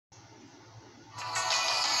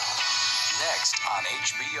next on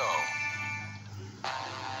HBO.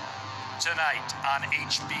 Tonight on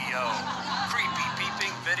HBO, Creepy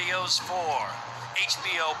Peeping Videos 4.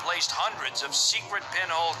 HBO placed hundreds of secret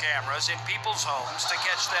pinhole cameras in people's homes to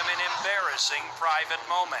catch them in embarrassing private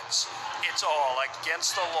moments. It's all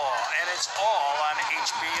against the law, and it's all on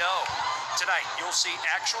HBO. Tonight, you'll see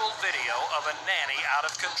actual video of a nanny out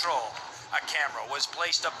of control. A camera was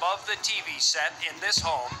placed above the TV set in this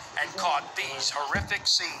home and caught these horrific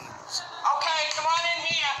scenes. Okay, come on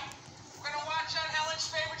in here. We're gonna watch on Helen's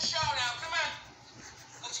favorite show now. Come on.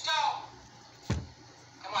 Let's go.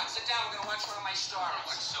 Come on, sit down. We're gonna watch one of my stories.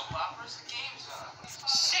 What soap operas? The game's on.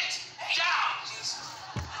 Sit down.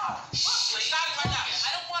 Shh. It's not my house.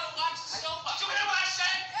 I don't want to watch the soap opera. Did you hear what I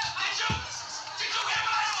said? Did you hear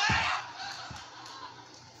what I said?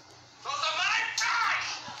 Those are my guys.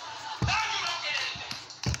 Now you don't get anything.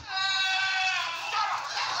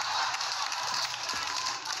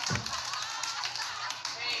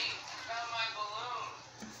 Hey, found my balloon.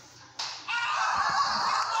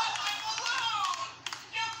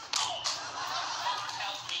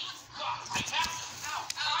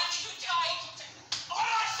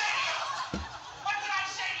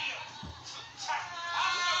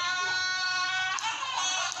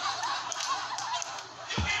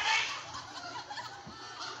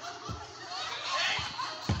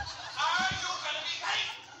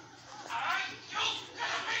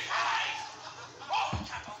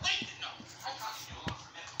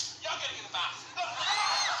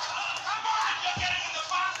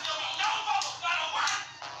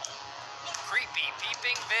 Creepy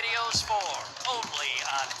Peeping Videos 4, only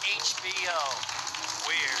on HBO.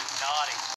 We're naughty.